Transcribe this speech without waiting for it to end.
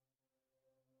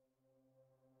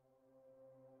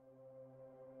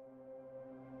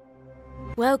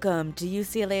Welcome to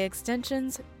UCLA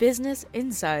Extension's Business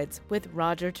Insights with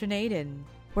Roger Tornadin,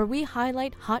 where we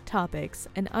highlight hot topics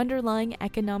and underlying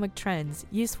economic trends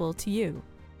useful to you.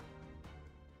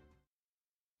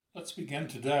 Let's begin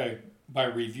today by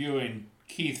reviewing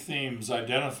key themes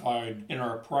identified in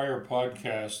our prior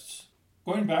podcasts,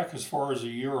 going back as far as a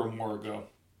year or more ago.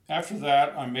 After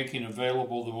that, I'm making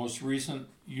available the most recent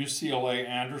UCLA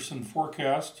Anderson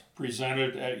forecast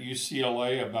presented at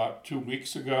UCLA about 2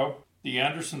 weeks ago. The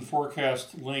Anderson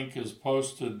forecast link is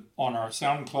posted on our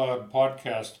SoundCloud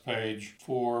podcast page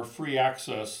for free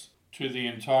access to the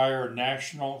entire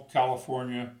national,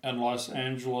 California, and Los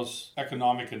Angeles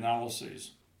economic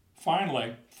analyses.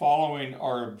 Finally, following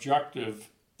our objective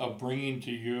of bringing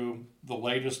to you the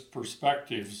latest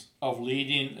perspectives of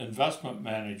leading investment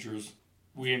managers,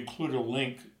 we include a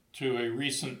link to a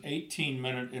recent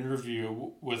 18-minute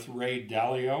interview with Ray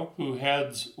Dalio, who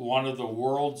heads one of the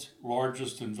world's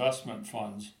largest investment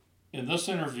funds. In this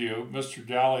interview, Mr.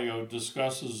 Dalio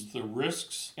discusses the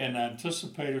risks and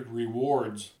anticipated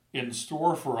rewards in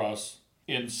store for us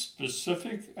in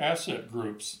specific asset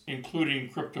groups, including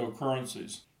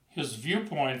cryptocurrencies. His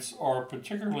viewpoints are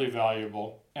particularly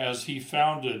valuable as he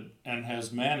founded and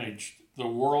has managed the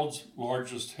world's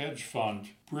largest hedge fund,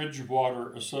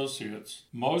 Bridgewater Associates,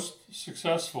 most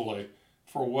successfully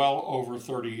for well over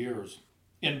 30 years.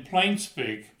 In plain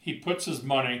speak, he puts his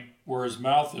money where his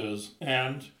mouth is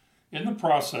and, in the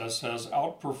process, has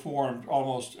outperformed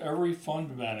almost every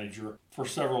fund manager for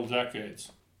several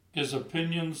decades. His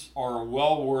opinions are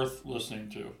well worth listening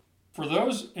to. For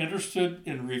those interested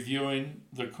in reviewing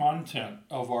the content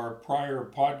of our prior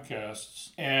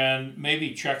podcasts and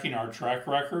maybe checking our track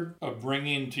record of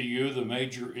bringing to you the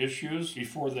major issues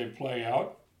before they play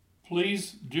out,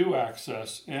 please do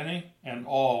access any and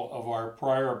all of our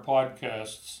prior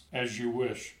podcasts as you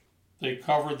wish. They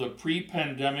cover the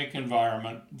pre-pandemic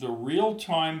environment, the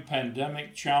real-time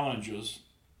pandemic challenges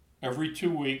every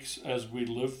 2 weeks as we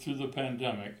live through the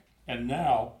pandemic, and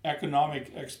now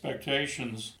economic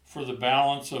expectations for the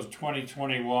balance of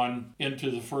 2021 into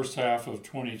the first half of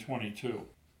 2022.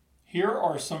 Here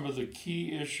are some of the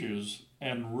key issues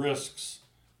and risks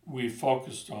we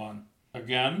focused on.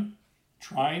 Again,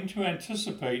 trying to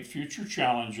anticipate future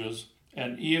challenges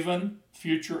and even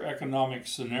future economic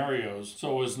scenarios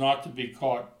so as not to be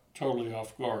caught totally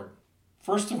off guard.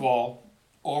 First of all,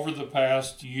 over the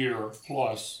past year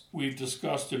plus, we've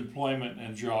discussed employment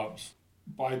and jobs.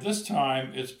 By this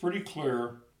time, it's pretty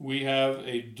clear we have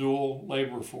a dual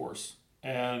labor force.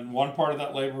 And one part of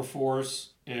that labor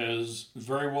force is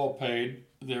very well paid.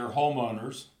 They're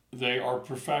homeowners. They are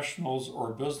professionals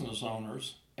or business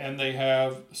owners. And they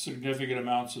have significant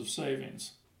amounts of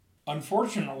savings.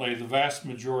 Unfortunately, the vast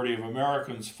majority of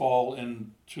Americans fall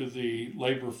into the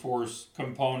labor force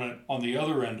component on the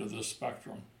other end of this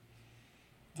spectrum.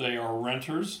 They are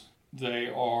renters. They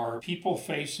are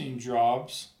people-facing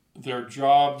jobs. Their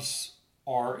jobs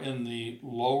are in the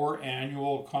lower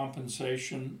annual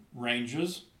compensation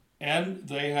ranges, and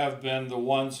they have been the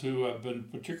ones who have been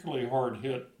particularly hard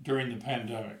hit during the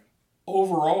pandemic.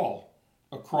 Overall,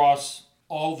 across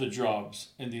all the jobs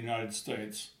in the United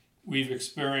States, we've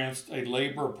experienced a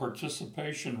labor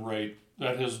participation rate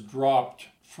that has dropped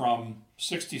from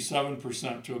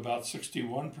 67% to about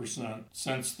 61%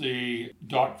 since the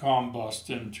dot-com bust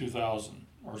in 2000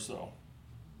 or so.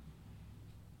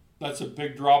 That's a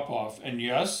big drop-off. And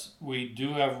yes, we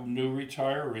do have new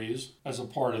retirees as a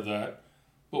part of that,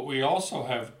 but we also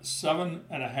have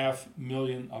 7.5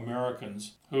 million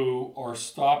Americans who are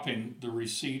stopping the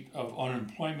receipt of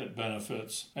unemployment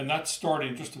benefits, and that's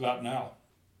starting just about now.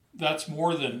 That's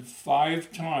more than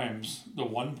 5 times the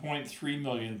 1.3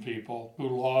 million people who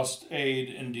lost aid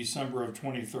in December of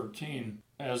 2013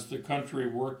 as the country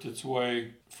worked its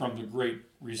way from the Great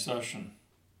Recession.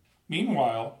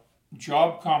 Meanwhile,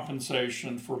 job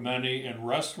compensation for many in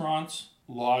restaurants,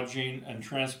 lodging, and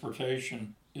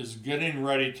transportation is getting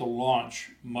ready to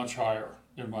launch much higher,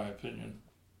 in my opinion.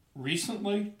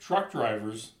 Recently, truck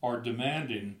drivers are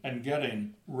demanding and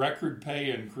getting record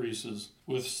pay increases,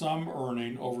 with some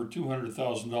earning over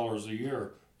 $200,000 a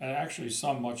year, and actually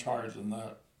some much higher than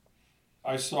that.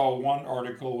 I saw one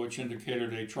article which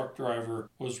indicated a truck driver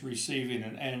was receiving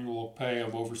an annual pay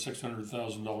of over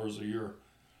 $600,000 a year.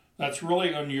 That's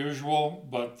really unusual,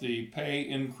 but the pay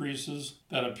increases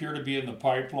that appear to be in the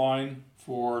pipeline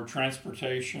for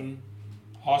transportation,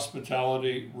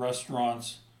 hospitality,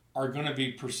 restaurants are going to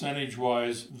be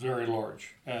percentage-wise very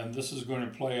large, and this is going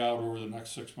to play out over the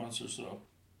next 6 months or so.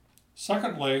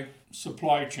 Secondly,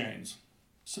 supply chains.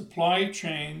 Supply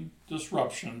chain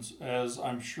disruptions, as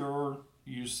I'm sure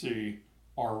you see,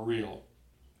 are real.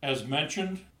 As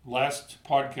mentioned last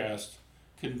podcast,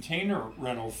 container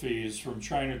rental fees from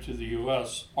China to the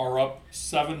U.S. are up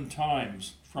 7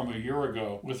 times from a year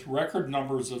ago, with record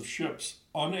numbers of ships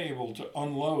unable to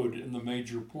unload in the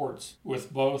major ports,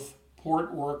 with both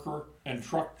port worker and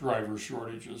truck driver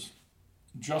shortages.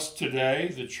 Just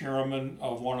today, the chairman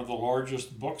of one of the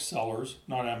largest booksellers,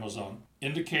 not Amazon,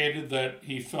 indicated that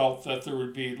he felt that there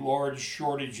would be large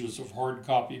shortages of hard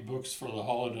copy books for the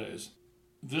holidays.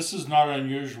 This is not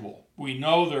unusual. We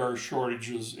know there are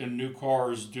shortages in new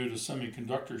cars due to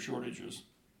semiconductor shortages.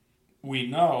 We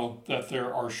know that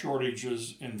there are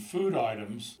shortages in food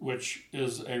items, which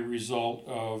is a result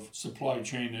of supply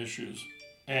chain issues.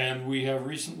 And we have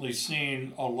recently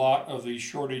seen a lot of these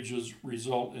shortages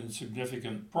result in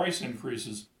significant price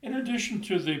increases, in addition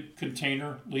to the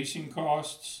container leasing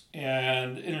costs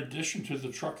and in addition to the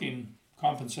trucking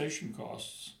compensation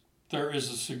costs. There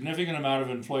is a significant amount of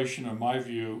inflation, in my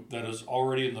view, that is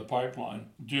already in the pipeline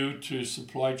due to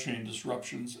supply chain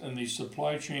disruptions, and these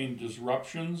supply chain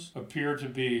disruptions appear to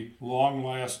be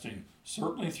long-lasting,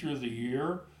 certainly through the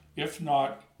year, if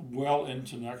not well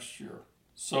into next year.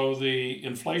 So the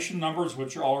inflation numbers,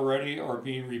 which already are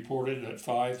being reported at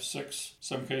 5, 6,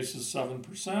 some cases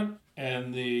 7%,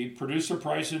 and the producer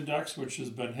price index, which has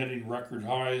been hitting record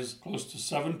highs close to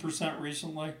 7%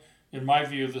 recently, in my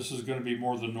view, this is going to be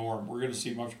more the norm. We're going to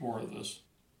see much more of this.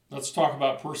 Let's talk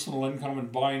about personal income and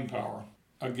buying power.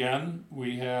 Again,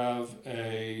 we have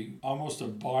almost a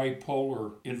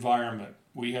bipolar environment.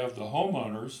 We have the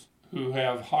homeowners who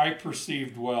have high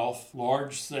perceived wealth,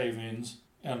 large savings,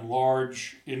 and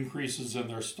large increases in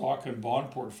their stock and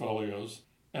bond portfolios.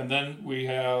 And then we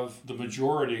have the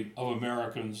majority of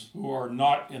Americans who are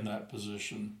not in that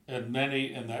position. And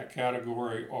many in that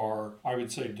category are, I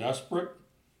would say, desperate.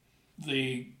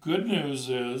 The good news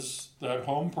is that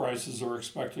home prices are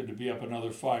expected to be up another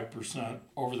 5%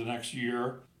 over the next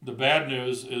year. The bad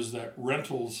news is that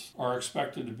rentals are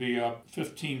expected to be up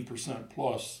 15%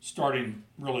 plus, starting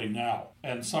really now.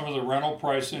 And some of the rental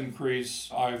price increase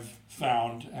I've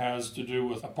found has to do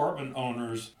with apartment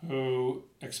owners who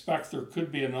expect there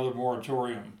could be another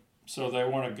moratorium. So they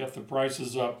want to get the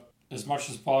prices up as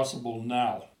much as possible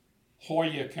now.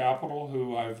 Hoya Capital,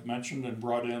 who I've mentioned and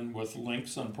brought in with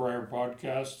links on prior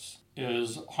podcasts,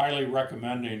 is highly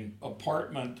recommending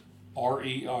apartment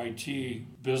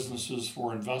REIT businesses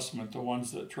for investment, the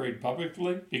ones that trade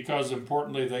publicly, because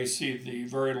importantly they see the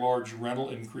very large rental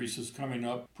increases coming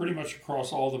up pretty much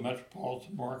across all the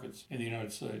metropolitan markets in the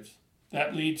United States.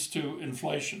 That leads to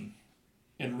inflation.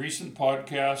 In recent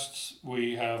podcasts,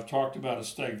 we have talked about a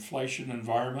stagflation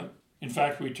environment. In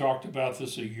fact, we talked about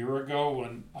this a year ago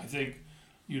when I think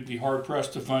you'd be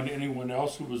hard-pressed to find anyone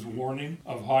else who was warning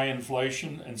of high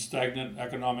inflation and stagnant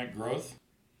economic growth.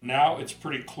 Now it's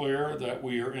pretty clear that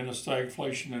we are in a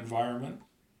stagflation environment.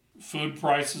 Food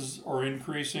prices are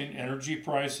increasing, energy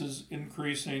prices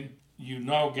increasing. You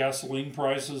know, gasoline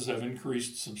prices have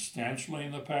increased substantially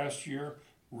in the past year.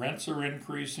 Rents are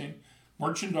increasing.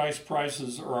 Merchandise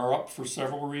prices are up for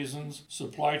several reasons,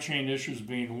 supply chain issues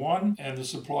being one, and the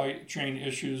supply chain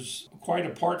issues quite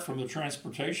apart from the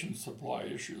transportation supply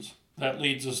issues. That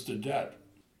leads us to debt.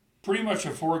 Pretty much a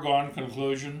foregone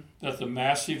conclusion that the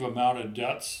massive amount of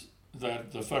debts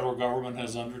that the federal government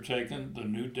has undertaken, the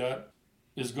new debt,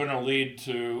 is going to lead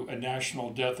to a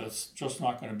national debt that's just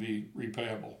not going to be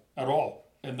repayable at all.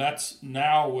 And that's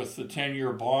now with the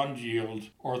 10-year bond yield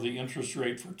or the interest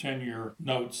rate for 10-year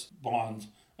notes, bonds,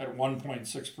 at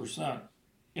 1.6%.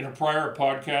 In a prior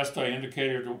podcast, I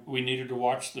indicated we needed to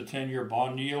watch the 10-year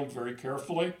bond yield very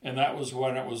carefully, and that was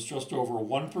when it was just over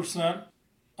 1%.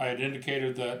 I had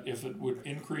indicated that if it would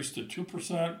increase to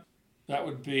 2%, that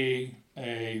would be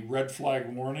a red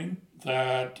flag warning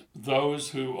that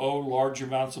those who owe large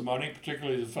amounts of money,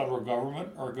 particularly the federal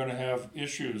government, are going to have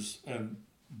issues and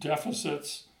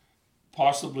deficits,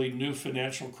 possibly new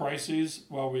financial crises.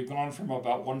 Well, we've gone from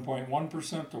about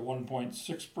 1.1% to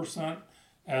 1.6%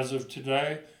 as of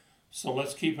today. So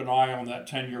let's keep an eye on that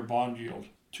 10-year bond yield.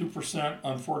 2%,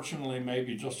 unfortunately, may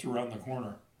be just around the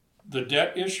corner. The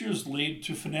debt issues lead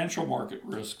to financial market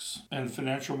risks. And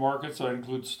financial markets, I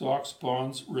include stocks,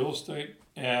 bonds, real estate,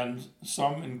 and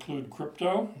some include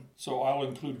crypto. So I'll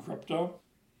include crypto.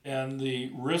 And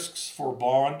the risks for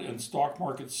bond and stock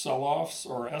market sell-offs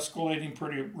are escalating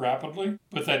pretty rapidly.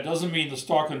 But that doesn't mean the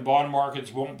stock and bond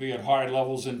markets won't be at high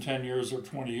levels in 10 years or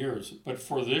 20 years. But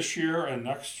for this year and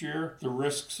next year, the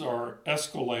risks are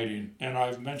escalating. And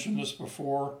I've mentioned this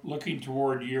before, looking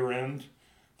toward year end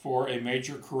for a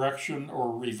major correction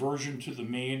or reversion to the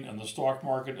mean in the stock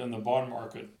market and the bond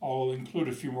market. I'll include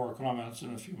a few more comments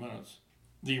in a few minutes.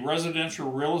 The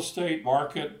residential real estate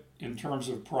market in terms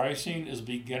of pricing is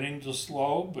beginning to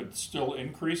slow, but still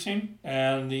increasing.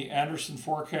 And the Anderson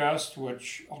forecast,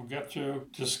 which I'll get to,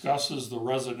 discusses the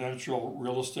residential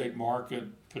real estate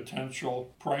market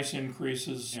potential price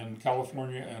increases in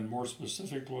California and more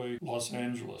specifically Los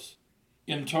Angeles.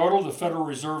 In total, the Federal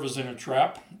Reserve is in a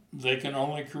trap. They can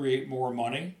only create more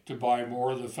money to buy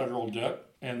more of the federal debt,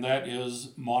 and that is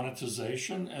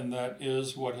monetization, and that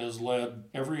is what has led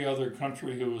every other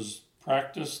country who has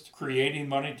practiced creating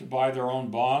money to buy their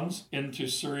own bonds into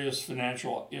serious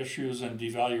financial issues and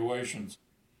devaluations.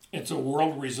 It's a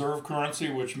world reserve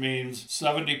currency, which means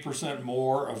 70%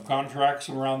 more of contracts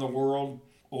around the world,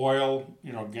 oil,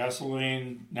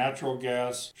 gasoline, natural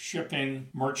gas, shipping,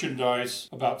 merchandise,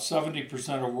 about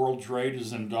 70% of world trade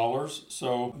is in dollars.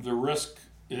 So the risk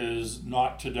is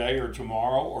not today or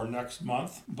tomorrow or next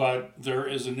month, but there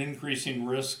is an increasing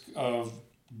risk of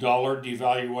dollar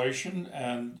devaluation,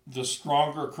 and the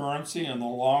stronger currency in the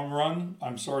long run,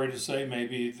 I'm sorry to say,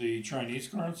 maybe the Chinese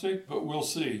currency, but we'll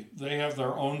see. They have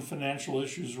their own financial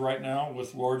issues right now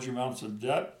with large amounts of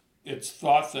debt. It's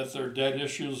thought that their debt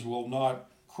issues will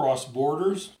not cross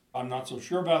borders. I'm not so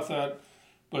sure about that,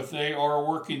 but they are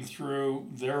working through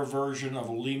their version of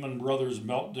a Lehman Brothers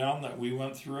meltdown that we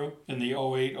went through in the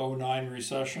 08-09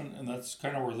 recession, and that's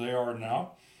kind of where they are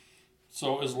now.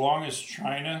 So as long as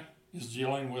China is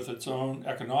dealing with its own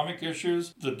economic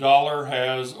issues, the dollar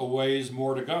has a ways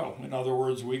more to go. In other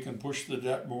words, we can push the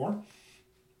debt more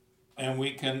and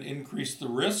we can increase the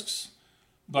risks,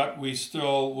 but we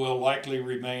still will likely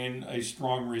remain a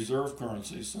strong reserve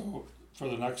currency. So for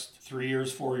the next 3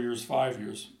 years, 4 years, 5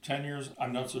 years, 10 years,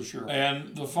 I'm not so sure.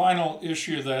 And the final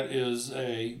issue that is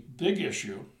a big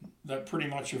issue that pretty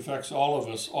much affects all of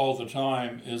us all the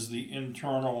time is the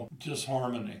internal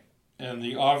disharmony. And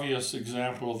the obvious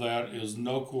example of that is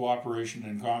no cooperation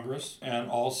in Congress,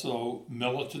 and also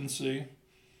militancy,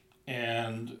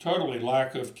 and totally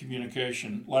lack of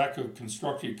communication, lack of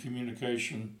constructive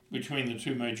communication between the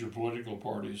two major political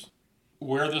parties.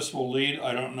 Where this will lead,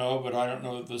 I don't know, but I don't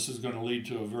know that this is going to lead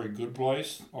to a very good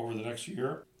place over the next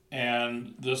year.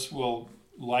 And this will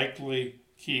likely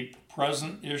keep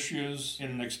present issues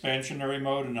in an expansionary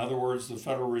mode. In other words, the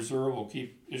Federal Reserve will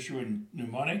keep issuing new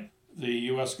money. The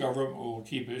U.S. government will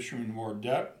keep issuing more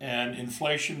debt, and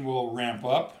inflation will ramp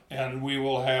up, and we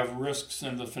will have risks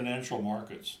in the financial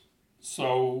markets.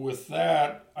 So with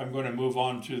that, I'm going to move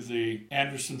on to the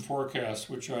Anderson forecast,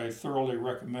 which I thoroughly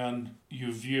recommend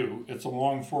you view. It's a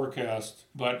long forecast,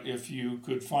 but if you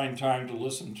could find time to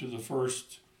listen to the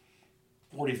first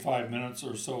 45 minutes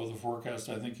or so of the forecast,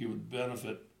 I think you would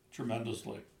benefit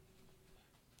tremendously.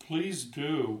 Please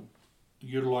do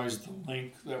utilize the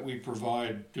link that we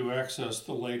provide to access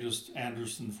the latest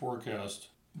Anderson forecast.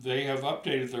 They have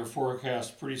updated their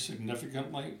forecast pretty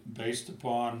significantly based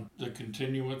upon the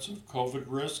continuance of COVID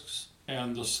risks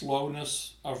and the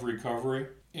slowness of recovery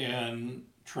in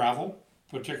travel,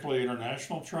 particularly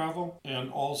international travel, and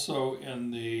also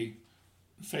in the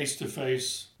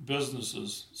face-to-face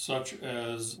businesses such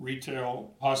as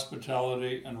retail,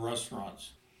 hospitality, and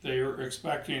restaurants. They are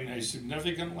expecting a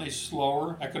significantly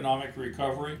slower economic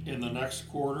recovery in the next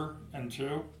quarter and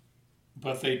two,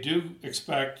 but they do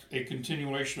expect a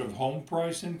continuation of home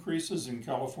price increases in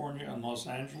California and Los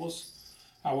Angeles.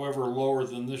 However, lower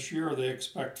than this year, they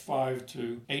expect 5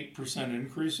 to 8%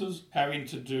 increases, having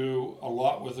to do a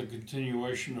lot with a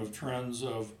continuation of trends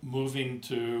of moving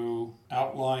to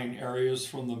outlying areas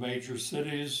from the major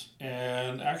cities,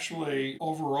 and actually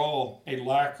overall a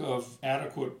lack of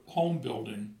adequate home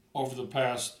building over the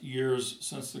past years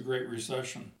since the Great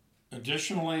Recession.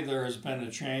 Additionally, there has been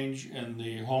a change in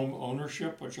the home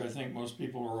ownership, which I think most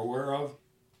people are aware of.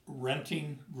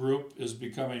 Renting group is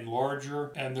becoming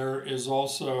larger, and there is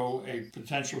also a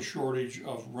potential shortage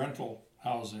of rental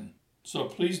housing. So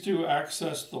please do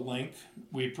access the link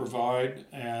we provide,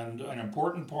 and an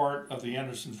important part of the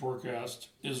Anderson forecast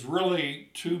is really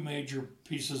two major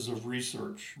pieces of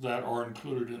research that are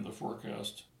included in the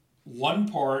forecast. One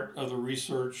part of the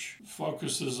research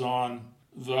focuses on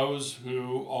those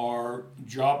who are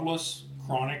jobless,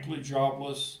 chronically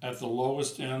jobless, at the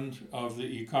lowest end of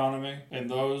the economy, and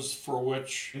those for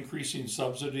which increasing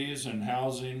subsidies in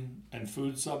housing and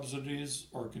food subsidies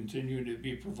are continuing to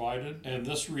be provided. And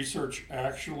this research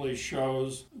actually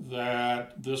shows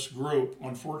that this group,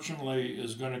 unfortunately,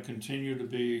 is going to continue to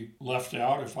be left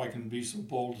out, if I can be so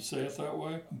bold to say it that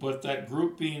way. But that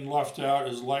group being left out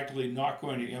is likely not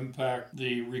going to impact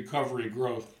the recovery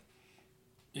growth.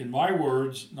 In my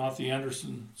words, not the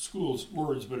Anderson School's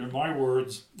words, but in my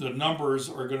words, the numbers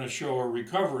are going to show a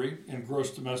recovery in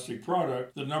gross domestic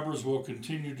product. The numbers will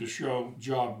continue to show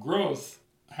job growth,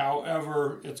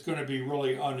 However, it's going to be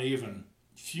really uneven.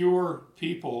 Fewer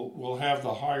people will have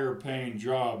the higher paying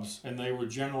jobs, and they would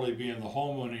generally be in the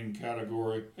homeowning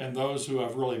category, and those who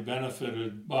have really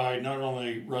benefited by not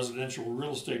only residential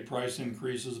real estate price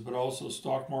increases, but also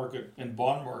stock market and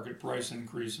bond market price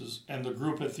increases. And the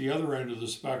group at the other end of the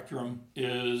spectrum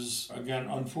is, again,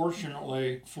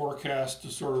 unfortunately forecast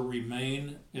to sort of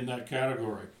remain in that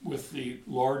category, with the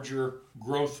larger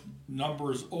growth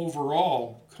numbers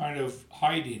overall kind of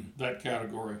hiding that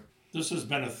category. This has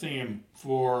been a theme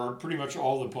for pretty much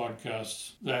all the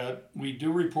podcasts, that we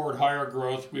do report higher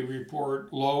growth, we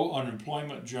report low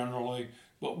unemployment generally,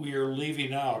 but we are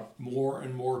leaving out more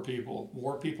and more people.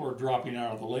 More people are dropping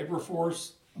out of the labor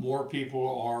force, more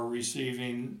people are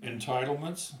receiving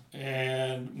entitlements,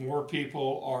 and more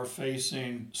people are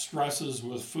facing stresses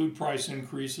with food price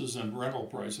increases and rental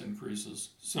price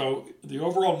increases. So the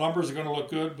overall numbers are going to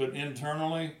look good, but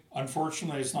internally,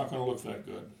 unfortunately, it's not going to look that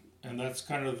good. And that's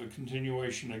kind of a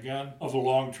continuation, again, of a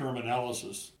long-term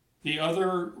analysis. The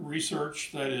other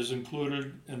research that is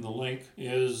included in the link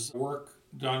is work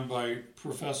done by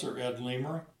Professor Ed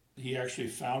Leamer. He actually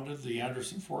founded the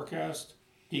Anderson Forecast.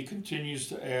 He continues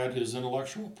to add his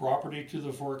intellectual property to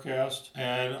the forecast,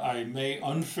 and I may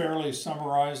unfairly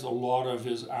summarize a lot of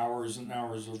his hours and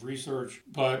hours of research,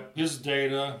 but his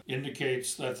data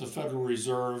indicates that the Federal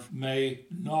Reserve may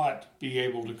not be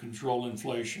able to control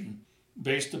inflation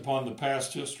based upon the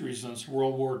past history since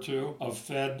World War II of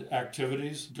Fed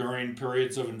activities during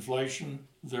periods of inflation.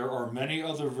 There are many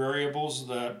other variables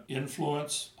that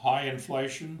influence high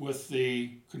inflation, with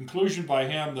the conclusion by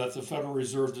him that the Federal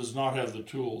Reserve does not have the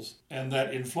tools, and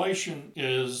that inflation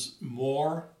is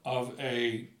more of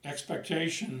an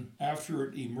expectation after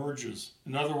it emerges.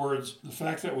 In other words, the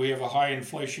fact that we have a high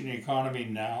inflation economy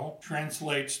now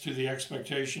translates to the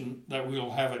expectation that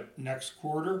we'll have it next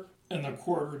quarter and the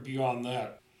quarter beyond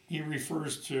that. He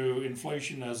refers to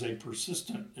inflation as a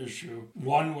persistent issue,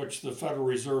 one which the Federal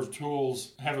Reserve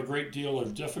tools have a great deal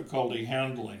of difficulty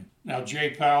handling. Now, Jay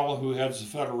Powell, who heads the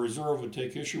Federal Reserve, would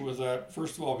take issue with that,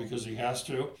 first of all, because he has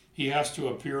to. He has to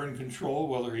appear in control,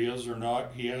 whether he is or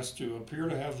not. He has to appear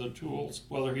to have the tools,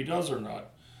 whether he does or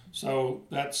not. So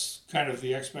that's kind of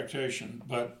the expectation.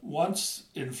 But once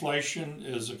inflation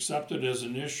is accepted as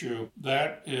an issue,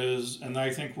 that is, and I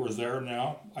think we're there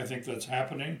now, I think that's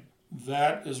happening,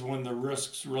 that is when the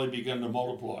risks really begin to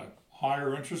multiply.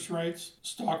 Higher interest rates,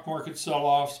 stock market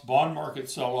sell-offs, bond market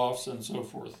sell-offs, and so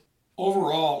forth.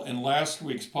 Overall, in last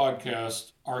week's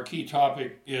podcast, our key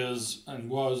topic is and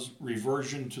was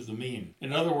reversion to the mean.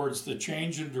 In other words, the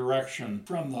change in direction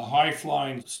from the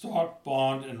high-flying stock,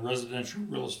 bond, and residential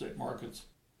real estate markets.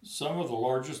 Some of the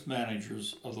largest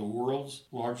managers of the world's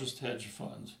largest hedge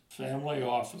funds, family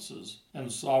offices,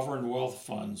 and sovereign wealth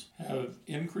funds have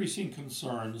increasing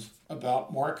concerns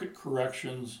about market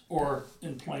corrections or,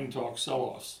 in plain talk,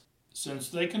 sell-offs. Since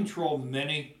they control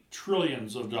many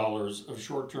trillions of dollars of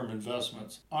short-term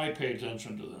investments, I pay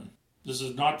attention to them. This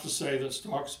is not to say that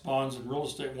stocks, bonds, and real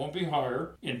estate won't be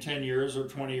higher in 10 years or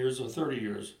 20 years or 30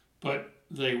 years, but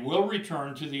they will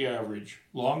return to the average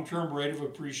long-term rate of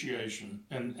appreciation,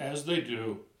 and as they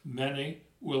do, many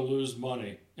will lose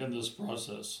money in this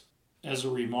process. As a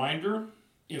reminder,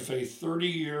 if a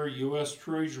 30-year U.S.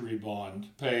 Treasury bond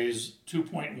pays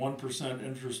 2.1%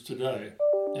 interest today,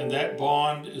 and that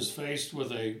bond is faced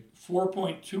with a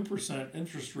 4.2%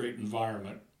 interest rate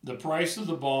environment, the price of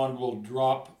the bond will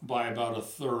drop by about a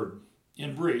third.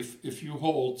 In brief, if you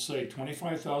hold, say,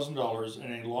 $25,000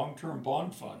 in a long-term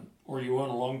bond fund, or you own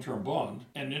a long-term bond,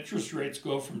 and interest rates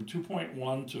go from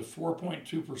 2.1 to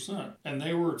 4.2%, and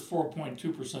they were at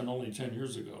 4.2% only 10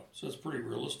 years ago, so that's pretty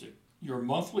realistic. Your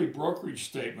monthly brokerage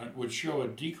statement would show a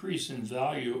decrease in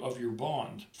value of your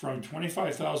bond from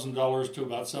 $25,000 to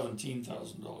about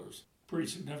 $17,000. Pretty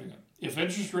significant. If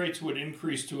interest rates would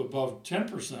increase to above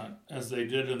 10%, as they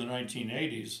did in the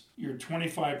 1980s, your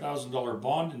 $25,000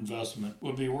 bond investment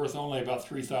would be worth only about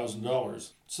 $3,000.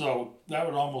 So that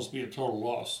would almost be a total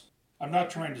loss. I'm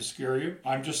not trying to scare you.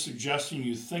 I'm just suggesting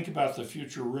you think about the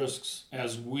future risks,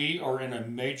 as we are in a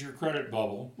major credit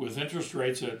bubble with interest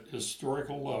rates at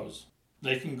historical lows.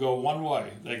 They can go one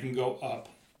way. They can go up.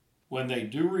 When they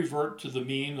do revert to the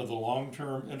mean of the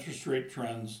long-term interest rate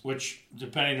trends, which,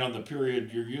 depending on the period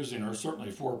you're using, are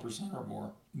certainly 4% or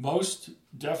more. Most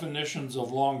definitions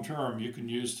of long-term, you can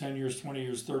use 10 years, 20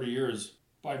 years, 30 years.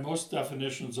 By most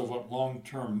definitions of what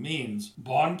long-term means,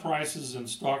 bond prices and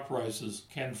stock prices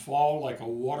can fall like a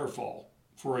waterfall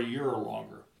for a year or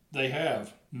longer. They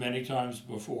have many times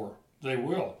before. They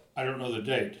will. I don't know the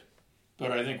date,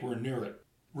 but I think we're near it.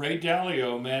 Ray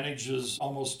Dalio manages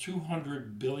almost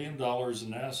 $200 billion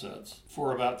in assets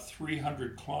for about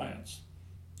 300 clients.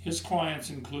 His clients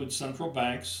include central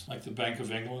banks like the Bank of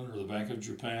England or the Bank of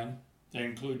Japan. They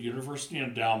include university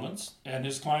endowments, and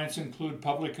his clients include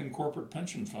public and corporate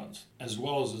pension funds, as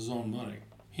well as his own money.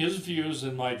 His views,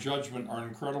 in my judgment, are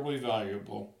incredibly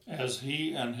valuable, as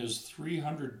he and his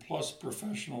 300-plus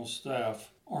professional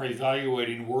staff are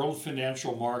evaluating world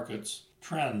financial markets,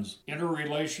 trends,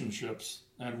 interrelationships,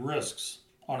 and risks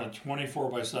on a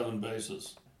 24/7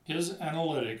 basis. His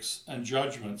analytics and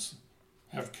judgments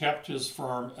have kept his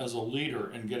firm as a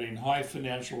leader in getting high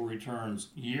financial returns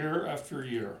year after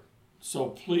year. So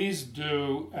please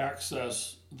do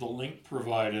access the link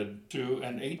provided to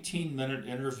an 18-minute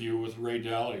interview with Ray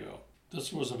Dalio.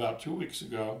 This was about 2 weeks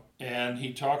ago, and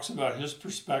he talks about his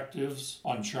perspectives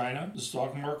on China, the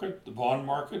stock market, the bond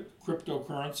market,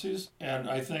 cryptocurrencies, and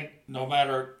I think no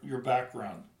matter your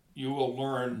background, you will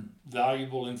learn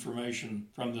valuable information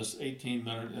from this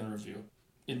 18-minute interview.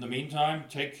 In the meantime,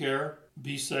 take care,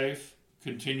 be safe,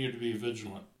 continue to be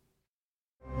vigilant.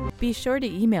 Be sure to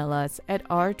email us at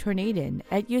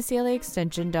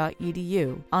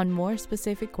rtornadin@uclaextension.edu on more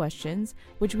specific questions,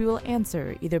 which we will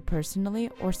answer either personally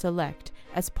or select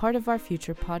as part of our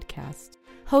future podcast.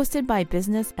 Hosted by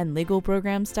Business and Legal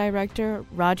Programs Director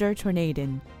Roger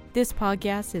Tornadin, this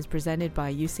podcast is presented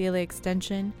by UCLA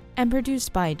Extension and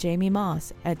produced by Jamie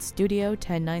Moss at Studio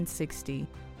 10960.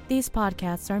 These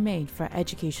podcasts are made for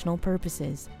educational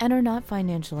purposes and are not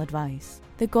financial advice.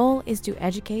 The goal is to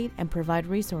educate and provide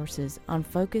resources on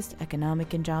focused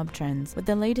economic and job trends with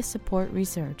the latest support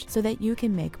research so that you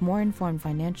can make more informed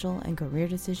financial and career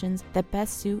decisions that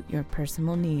best suit your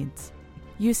personal needs.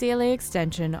 UCLA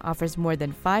Extension offers more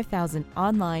than 5,000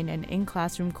 online and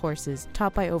in-classroom courses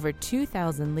taught by over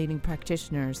 2,000 leading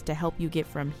practitioners to help you get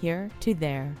from here to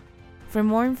there. For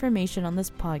more information on this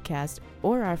podcast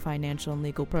or our financial and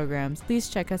legal programs, please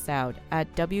check us out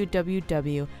at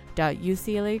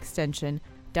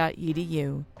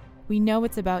www.uclaextension.edu. We know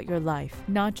it's about your life,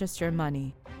 not just your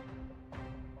money.